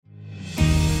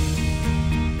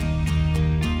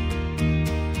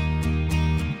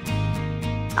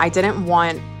I didn't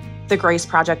want the Grace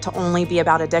Project to only be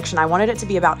about addiction. I wanted it to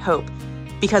be about hope,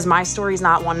 because my story is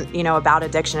not one, about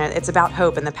addiction. It's about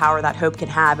hope and the power that hope can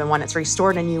have, and when it's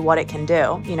restored in you, what it can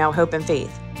do, hope and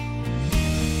faith.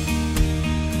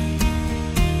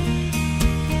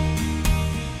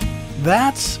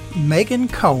 That's Megan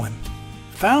Cohen,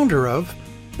 founder of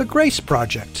the Grace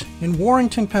Project in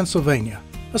Warrington, Pennsylvania,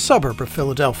 a suburb of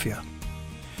Philadelphia.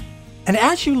 And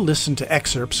as you listen to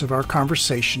excerpts of our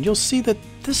conversation, you'll see that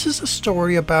this is a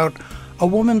story about a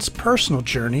woman's personal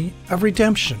journey of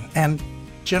redemption and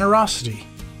generosity,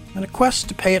 and a quest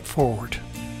to pay it forward.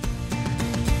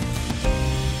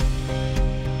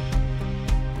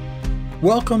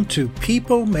 Welcome to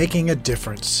People Making a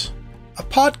Difference, a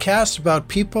podcast about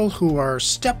people who are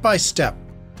step by step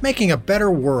making a better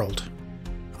world.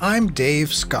 I'm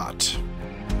Dave Scott.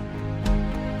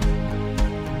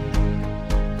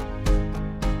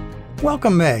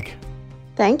 Welcome, Meg.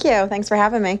 Thank you. Thanks for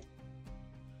having me.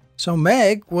 So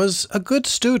Meg was a good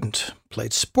student,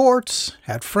 played sports,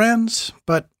 had friends,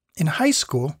 but in high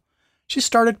school, she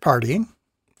started partying,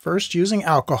 first using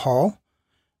alcohol,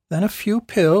 then a few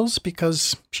pills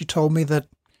because she told me that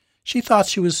she thought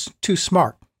she was too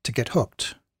smart to get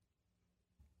hooked.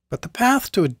 But the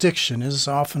path to addiction is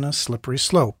often a slippery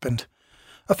slope, and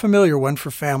a familiar one for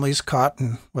families caught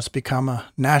in what's become a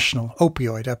national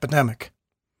opioid epidemic.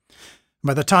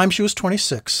 By the time she was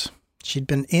 26, she'd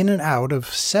been in and out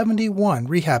of 71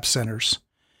 rehab centers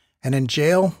and in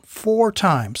jail 4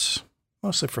 times,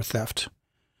 mostly for theft.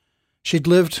 She'd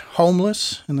lived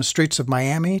homeless in the streets of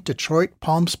Miami, Detroit,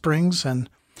 Palm Springs, and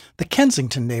the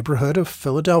Kensington neighborhood of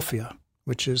Philadelphia,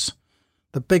 which is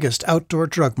the biggest outdoor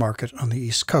drug market on the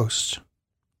East Coast.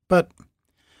 But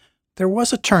there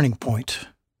was a turning point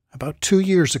about 2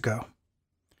 years ago.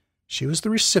 She was the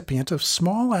recipient of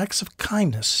small acts of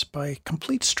kindness by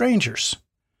complete strangers.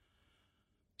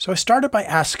 So I started by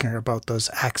asking her about those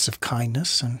acts of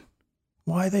kindness and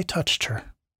why they touched her.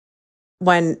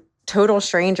 When total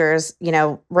strangers,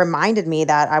 reminded me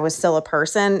that I was still a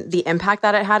person, the impact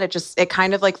that it had, it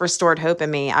kind of like restored hope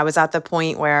in me. I was at the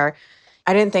point where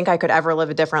I didn't think I could ever live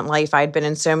a different life. I'd been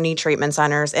in so many treatment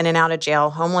centers, in and out of jail,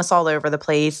 homeless all over the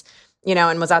place,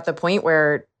 and was at the point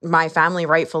where my family,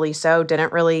 rightfully so,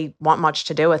 didn't really want much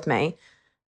to do with me.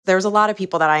 There was a lot of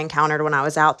people that I encountered when I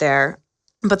was out there.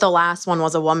 But the last one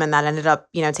was a woman that ended up,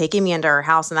 taking me into her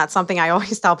house. And that's something I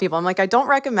always tell people. I'm like, I don't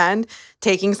recommend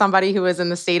taking somebody who was in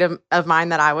the state of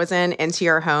mind that I was in into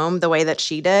your home the way that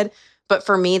she did. But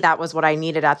for me, that was what I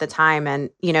needed at the time. And,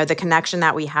 the connection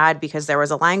that we had, because there was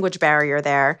a language barrier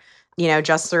there,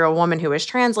 just through a woman who was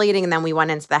translating. And then we went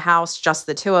into the house, just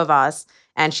the two of us.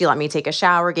 And she let me take a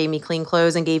shower, gave me clean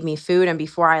clothes, and gave me food. And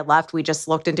before I left, we just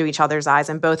looked into each other's eyes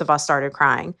and both of us started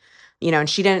crying. And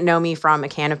she didn't know me from a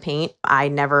can of paint. I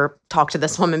never talked to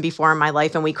this woman before in my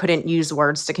life, and we couldn't use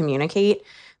words to communicate.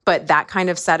 But that kind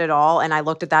of said it all. And I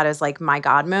looked at that as like my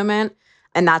God moment.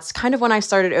 And that's kind of when I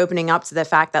started opening up to the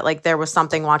fact that like there was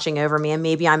something watching over me and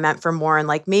maybe I meant for more. And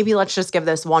like, maybe let's just give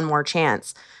this one more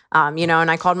chance. And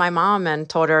I called my mom and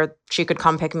told her she could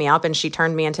come pick me up, and she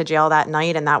turned me into jail that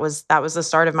night. And that was the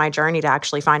start of my journey to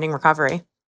actually finding recovery.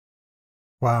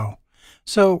 Wow.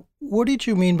 So what did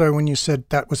you mean by when you said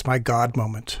that was my God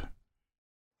moment?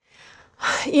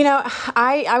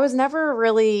 I was never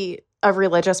really a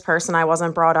religious person. I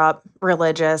wasn't brought up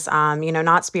religious,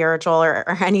 not spiritual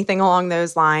or anything along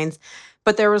those lines.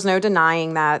 But there was no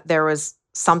denying that there was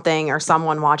something or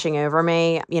someone watching over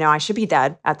me. I should be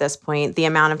dead at this point. The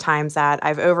amount of times that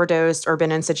I've overdosed or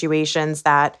been in situations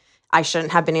that I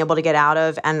shouldn't have been able to get out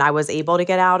of and I was able to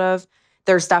get out of,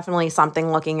 there's definitely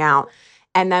something looking out.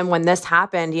 And then when this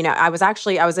happened, I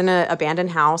was in an abandoned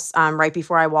house right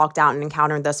before I walked out and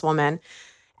encountered this woman.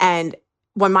 And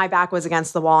when my back was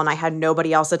against the wall and I had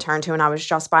nobody else to turn to and I was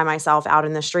just by myself out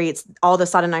in the streets, all of a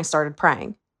sudden I started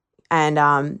praying. And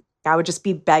I would just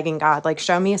be begging God, like,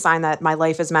 show me a sign that my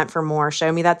life is meant for more.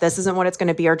 Show me that this isn't what it's going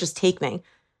to be, or just take me,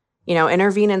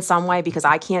 intervene in some way because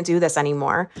I can't do this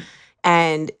anymore.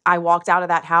 And I walked out of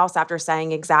that house after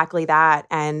saying exactly that.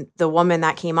 And the woman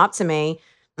that came up to me,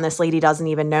 and this lady doesn't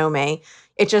even know me,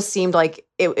 it just seemed like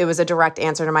it was a direct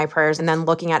answer to my prayers. And then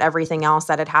looking at everything else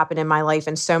that had happened in my life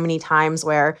and so many times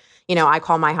where, I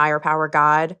call my higher power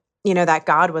God, that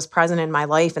God was present in my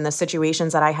life and the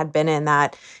situations that I had been in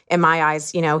that in my eyes,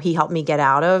 he helped me get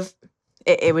out of.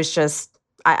 It was just,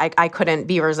 I couldn't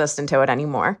be resistant to it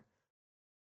anymore.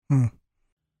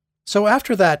 So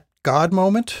after that God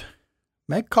moment,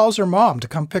 Meg calls her mom to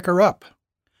come pick her up,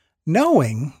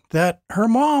 knowing that her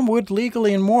mom would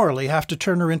legally and morally have to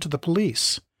turn her into the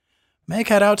police. Meg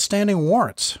had outstanding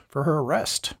warrants for her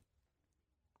arrest.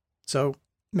 So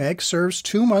Meg serves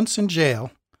 2 months in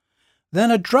jail.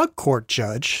 Then a drug court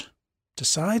judge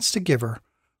decides to give her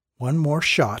one more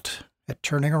shot at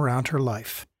turning around her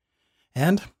life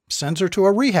and sends her to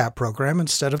a rehab program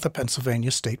instead of the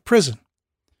Pennsylvania State Prison.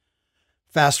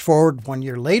 Fast forward 1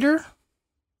 year later,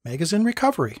 Meg is in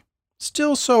recovery,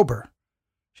 still sober.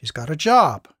 She's got a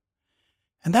job.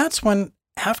 And that's when,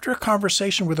 after a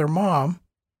conversation with her mom,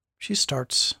 she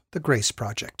starts the Grace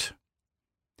Project.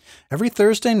 Every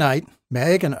Thursday night,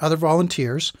 Meg and other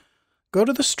volunteers go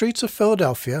to the streets of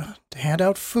Philadelphia to hand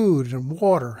out food and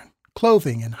water,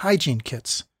 clothing and hygiene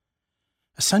kits.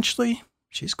 Essentially,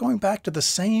 she's going back to the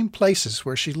same places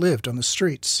where she lived on the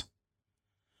streets.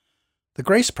 The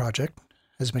Grace Project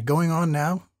has been going on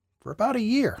now for about a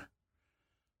year.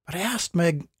 But I asked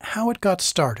Meg how it got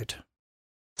started.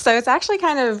 So it's actually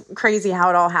kind of crazy how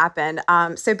it all happened.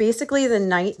 So basically, the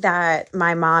night that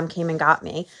my mom came and got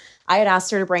me, I had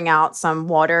asked her to bring out some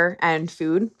water and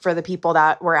food for the people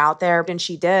that were out there, and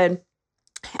she did.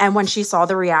 And when she saw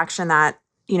the reaction that,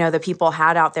 the people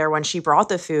had out there when she brought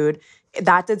the food,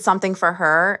 that did something for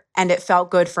her, and it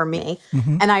felt good for me.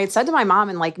 Mm-hmm. And I had said to my mom,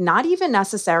 and not even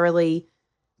necessarily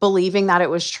believing that it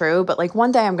was true, but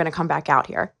one day I'm going to come back out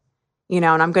here, and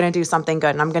I'm going to do something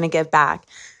good and I'm going to give back.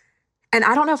 And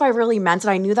I don't know if I really meant it.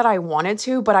 I knew that I wanted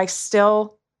to, but I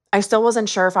still wasn't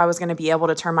sure if I was going to be able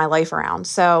to turn my life around.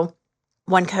 So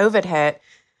when COVID hit,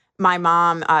 my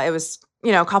mom, it was,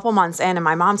 a couple months in, and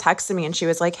my mom texted me and she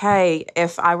was like, hey,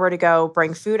 if I were to go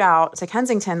bring food out to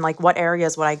Kensington, what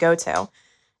areas would I go to?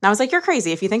 And I was like, you're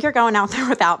crazy. If you think you're going out there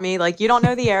without me, you don't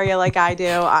know the area like I do.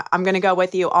 I'm going to go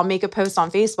with you. I'll make a post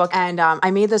on Facebook. And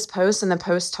I made this post, and the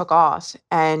post took off.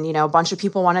 And, a bunch of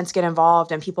people wanted to get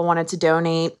involved and people wanted to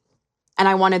donate. And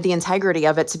I wanted the integrity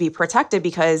of it to be protected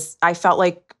because I felt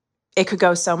like it could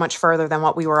go so much further than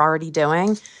what we were already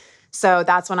doing. So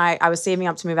that's when I was saving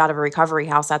up to move out of a recovery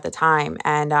house at the time.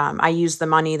 And I used the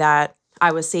money that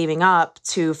I was saving up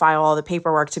to file all the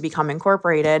paperwork to become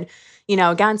incorporated,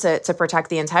 again, to protect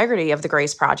the integrity of the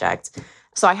Grace Project.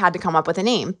 So I had to come up with a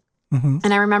name. Mm-hmm.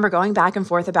 And I remember going back and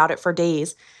forth about it for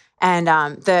days. And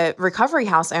the recovery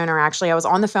house owner, actually, I was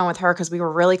on the phone with her because we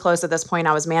were really close at this point.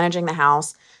 I was managing the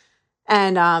house.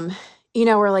 And,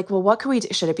 we're like, well, what could we do?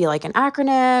 Should it be an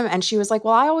acronym? And she was like,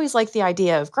 well, I always like the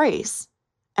idea of grace.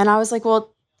 And I was like,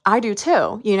 well, I do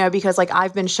too, because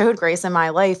I've been showed grace in my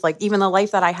life. Even the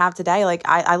life that I have today,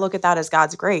 I look at that as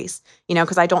God's grace,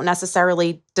 because I don't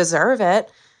necessarily deserve it.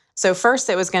 So first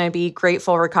it was going to be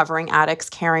grateful recovering addicts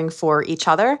caring for each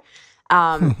other.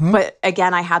 But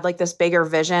again, I had this bigger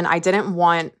vision. I didn't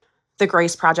want the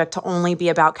Grace Project to only be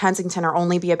about Kensington or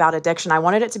only be about addiction. I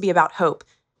wanted it to be about hope.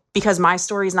 Because my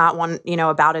story is not one,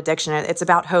 about addiction. It's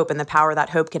about hope and the power that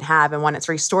hope can have. And when it's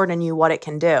restored in you, what it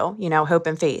can do, hope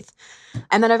and faith.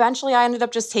 And then eventually I ended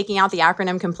up just taking out the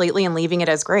acronym completely and leaving it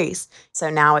as Grace. So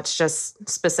now it's just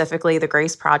specifically the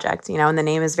Grace Project, and the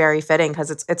name is very fitting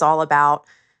because it's all about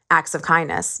acts of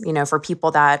kindness, for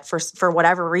people that for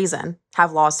whatever reason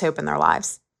have lost hope in their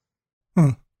lives.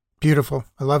 Beautiful.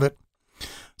 I love it.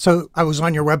 So I was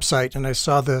on your website and I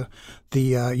saw the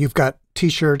you've got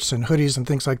T-shirts and hoodies and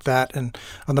things like that. And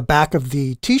on the back of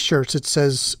the T-shirts, it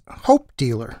says Hope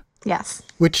Dealer. Yes.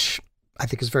 Which I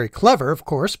think is very clever, of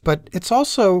course, but it's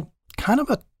also kind of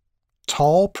a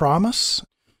tall promise.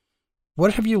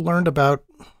 What have you learned about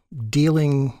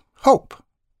dealing hope?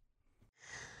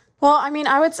 Well,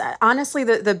 I would say, honestly,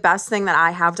 the best thing that I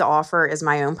have to offer is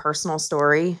my own personal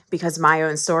story, because my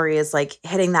own story is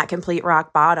hitting that complete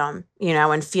rock bottom,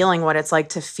 and feeling what it's like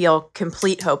to feel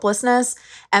complete hopelessness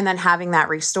and then having that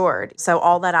restored. So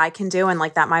all that I can do and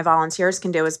that my volunteers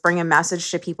can do is bring a message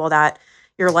to people that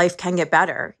your life can get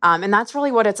better. And that's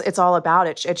really what it's all about.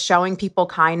 It's showing people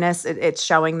kindness. It's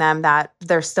showing them that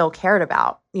they're still cared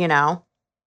about,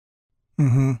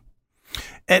 Mm-hmm.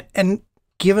 And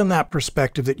given that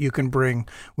perspective that you can bring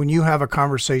when you have a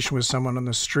conversation with someone on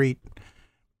the street,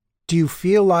 do you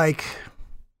feel like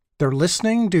they're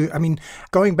listening?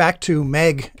 Going back to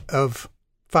Meg of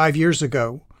 5 years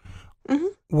ago,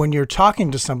 when you're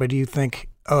talking to somebody, you think,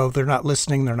 oh, they're not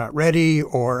listening, they're not ready?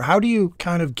 Or how do you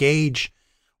kind of gauge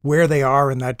where they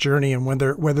are in that journey and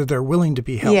whether they're willing to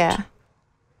be helped? Yeah.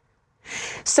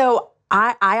 So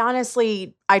I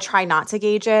honestly, I try not to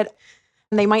gauge it.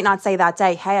 They might not say that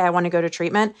day, hey, I want to go to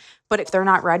treatment. But if they're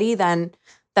not ready, then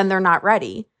they're not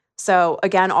ready. So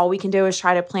again, all we can do is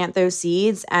try to plant those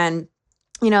seeds. And,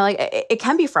 it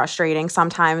can be frustrating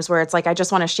sometimes where it's I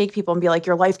just want to shake people and be like,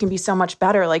 your life can be so much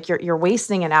better. You're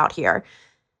wasting it out here,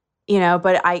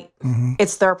 but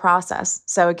it's their process.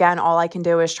 So again, all I can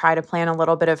do is try to plant a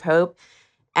little bit of hope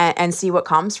and see what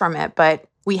comes from it. But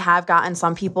We have gotten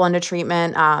some people into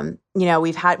treatment.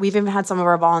 We've even had some of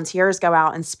our volunteers go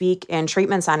out and speak in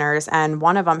treatment centers. And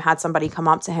one of them had somebody come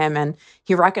up to him and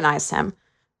he recognized him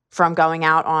from going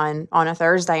out on a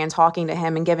Thursday and talking to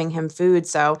him and giving him food.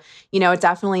 So, it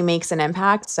definitely makes an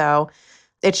impact. So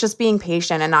it's just being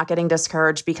patient and not getting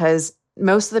discouraged, because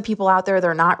most of the people out there,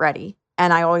 they're not ready.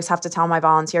 And I always have to tell my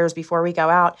volunteers before we go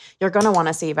out, you're going to want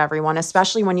to save everyone,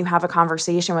 especially when you have a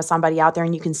conversation with somebody out there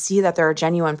and you can see that they're a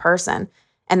genuine person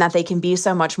and that they can be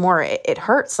so much more. It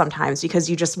hurts sometimes because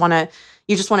you just want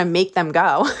to make them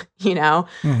go,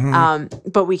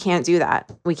 but we can't do that.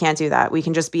 We can't do that. We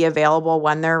can just be available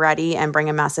when they're ready and bring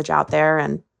a message out there,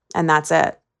 and that's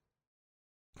it.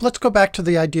 Let's go back to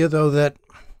the idea, though, that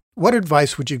what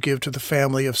advice would you give to the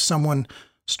family of someone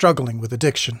struggling with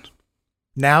addiction?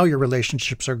 Now your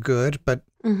relationships are good, but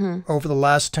over the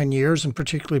last 10 years, and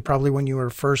particularly probably when you were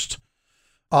first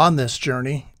on this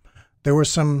journey, there were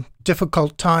some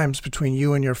difficult times between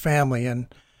you and your family. And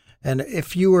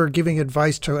if you were giving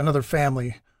advice to another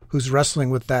family who's wrestling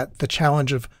with that, the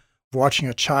challenge of watching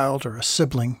a child or a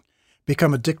sibling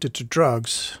become addicted to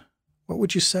drugs, what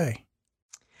would you say?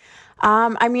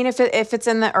 If it's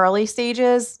in the early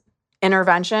stages,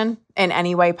 intervention in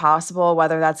any way possible,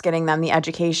 whether that's getting them the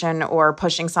education or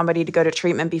pushing somebody to go to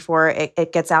treatment before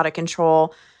it gets out of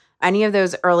control. Any of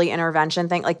those early intervention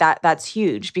things like that, that's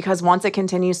huge, because once it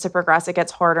continues to progress, it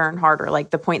gets harder and harder, like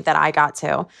the point that I got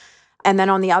to. And then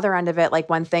on the other end of it, like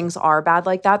when things are bad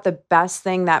like that, the best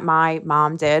thing that my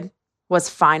mom did was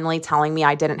finally telling me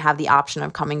I didn't have the option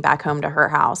of coming back home to her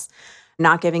house,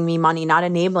 not giving me money, not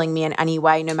enabling me in any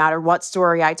way, no matter what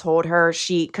story I told her.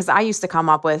 Because I used to come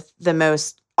up with the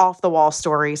most off the wall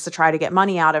stories to try to get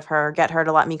money out of her, get her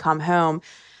to let me come home.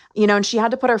 And she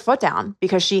had to put her foot down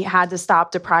because she had to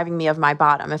stop depriving me of my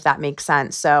bottom, if that makes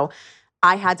sense. So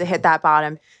I had to hit that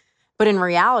bottom. But in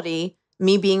reality,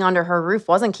 me being under her roof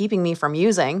wasn't keeping me from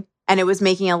using. And it was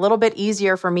making it a little bit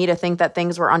easier for me to think that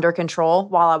things were under control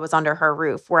while I was under her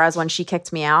roof. Whereas when she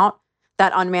kicked me out,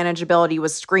 that unmanageability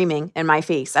was screaming in my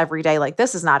face every day, like,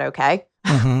 this is not okay.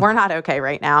 We're not okay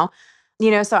right now.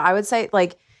 So I would say,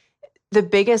 like, the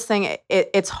biggest thing,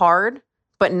 it's hard,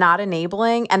 but not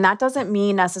enabling. And that doesn't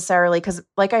mean necessarily, because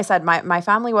like I said, my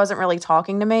family wasn't really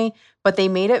talking to me, but they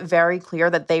made it very clear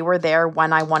that they were there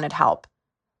when I wanted help.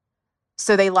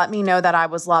 So they let me know that I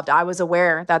was loved. I was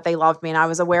aware that they loved me, and I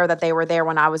was aware that they were there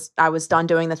when I was done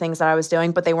doing the things that I was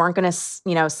doing, but they weren't going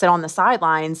to, sit on the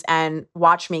sidelines and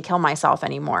watch me kill myself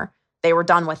anymore. They were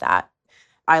done with that.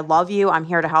 I love you. I'm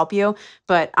here to help you,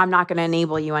 but I'm not going to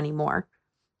enable you anymore.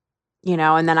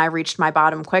 And then I reached my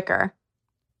bottom quicker.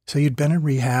 So you'd been in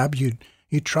rehab. You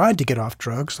tried to get off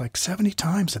drugs like 70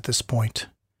 times at this point.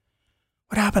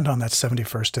 What happened on that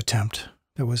 71st attempt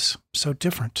that was so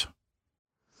different?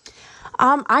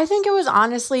 I think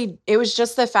it was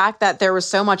just the fact that there was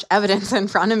so much evidence in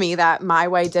front of me that my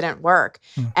way didn't work.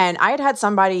 And I had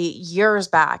somebody years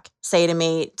back say to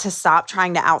me to stop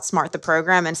trying to outsmart the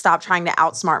program and stop trying to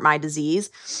outsmart my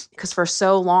disease. Because for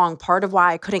so long, part of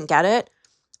why I couldn't get it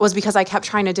was because I kept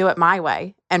trying to do it my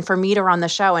way, and for me to run the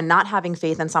show and not having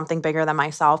faith in something bigger than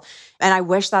myself. And I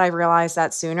wish that I realized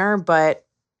that sooner, but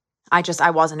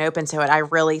I wasn't open to it. I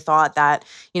really thought that,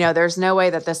 there's no way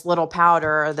that this little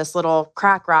powder or this little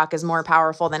crack rock is more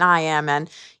powerful than I am. And,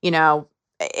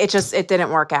 it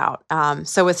didn't work out.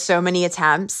 So with so many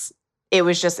attempts, it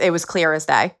was clear as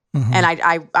day. And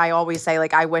I always say,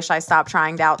 like, I wish I stopped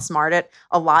trying to outsmart it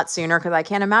a lot sooner, because I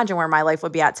can't imagine where my life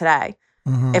would be at today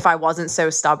if I wasn't so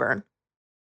stubborn.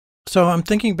 So I'm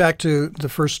thinking back to the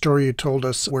first story you told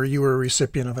us, where you were a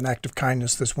recipient of an act of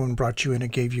kindness. This woman brought you in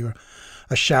and gave you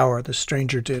a shower, the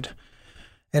stranger did.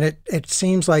 And it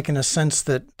seems like, in a sense,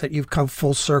 that you've come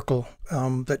full circle,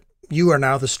 that you are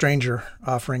now the stranger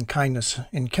offering kindness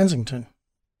in Kensington.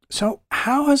 So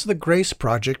how has the Grace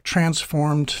Project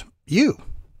transformed you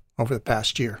over the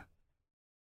past year?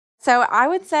 So I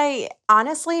would say,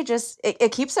 honestly, just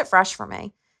it keeps it fresh for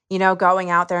me. Going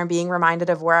out there and being reminded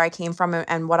of where I came from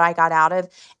and what I got out of.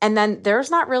 And then there's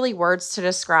not really words to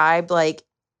describe, like,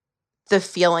 the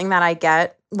feeling that I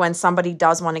get when somebody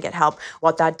does want to get help,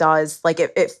 what that does. Like,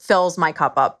 it fills my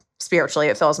cup up spiritually.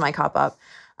 It fills my cup up.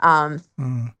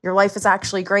 Your life is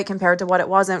actually great compared to what it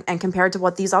was, and compared to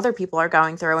what these other people are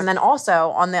going through. And then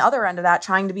also on the other end of that,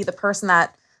 trying to be the person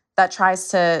that tries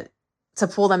to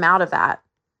pull them out of that,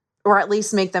 or at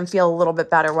least make them feel a little bit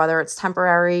better, whether it's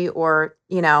temporary or,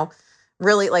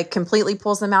 really, like, completely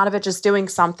pulls them out of it, just doing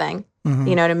something,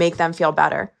 to make them feel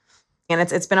better. And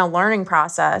it's been a learning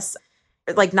process.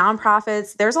 Like,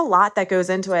 nonprofits, there's a lot that goes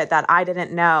into it that I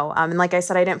didn't know. And like I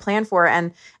said, I didn't plan for it.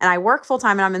 And I work full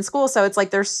time and I'm in school. So it's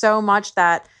like, there's so much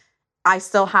that I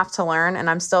still have to learn and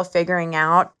I'm still figuring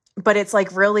out, but it's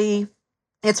really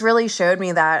showed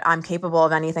me that I'm capable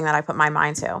of anything that I put my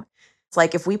mind to. It's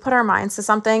like if we put our minds to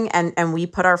something and we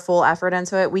put our full effort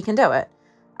into it, we can do it.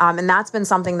 And that's been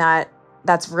something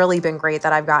that's really been great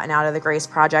that I've gotten out of the Grace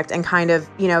Project, and kind of,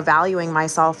 valuing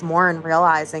myself more and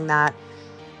realizing that,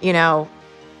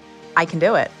 I can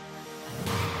do it.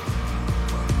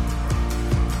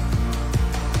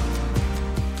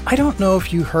 I don't know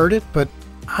if you heard it, but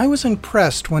I was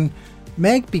impressed when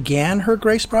Meg began her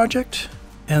Grace Project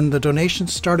and the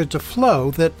donations started to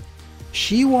flow that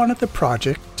she wanted the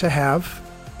project to have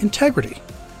integrity.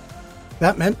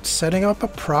 That meant setting up a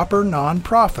proper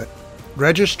nonprofit,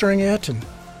 registering it, and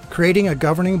creating a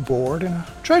governing board and a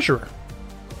treasurer.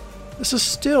 This is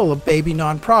still a baby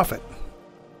nonprofit,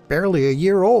 barely a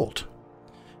year old.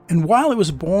 And while it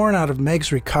was born out of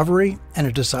Meg's recovery and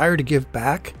a desire to give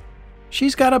back,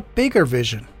 she's got a bigger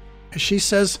vision, as she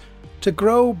says, to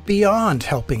grow beyond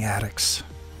helping addicts.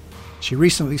 She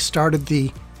recently started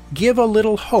the Give a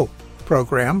Little Hope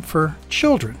program for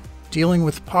children dealing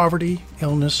with poverty,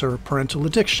 illness, or parental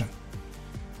addiction.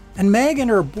 And Meg and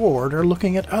her board are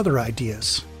looking at other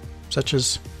ideas, such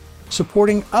as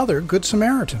supporting other Good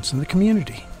Samaritans in the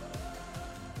community.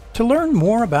 To learn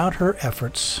more about her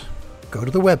efforts, go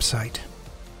to the website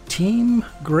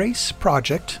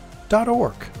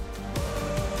teamgraceproject.org.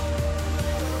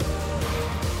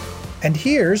 And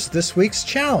here's this week's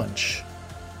challenge.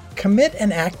 Commit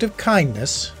an act of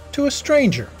kindness to a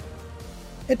stranger.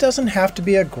 It doesn't have to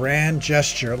be a grand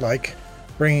gesture like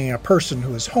bringing a person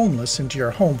who is homeless into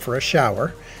your home for a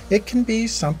shower. It can be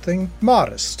something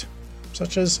modest,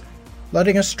 such as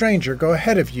letting a stranger go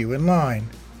ahead of you in line,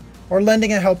 or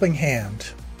lending a helping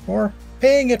hand, or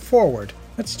paying it forward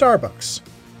at Starbucks.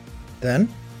 Then,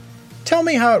 tell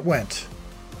me how it went.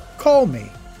 Call me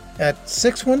at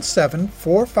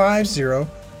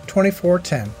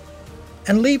 617-450-2410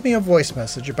 and leave me a voice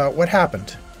message about what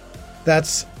happened.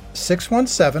 That's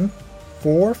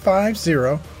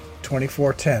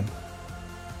 617-450-2410.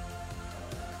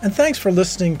 And thanks for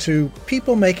listening to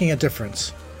People Making a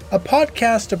Difference, a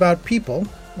podcast about people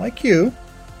like you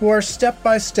who are step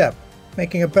by step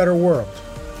making a better world.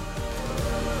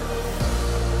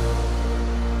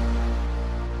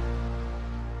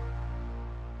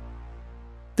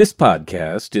 This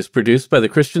podcast is produced by the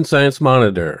Christian Science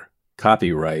Monitor.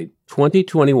 Copyright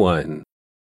 2021.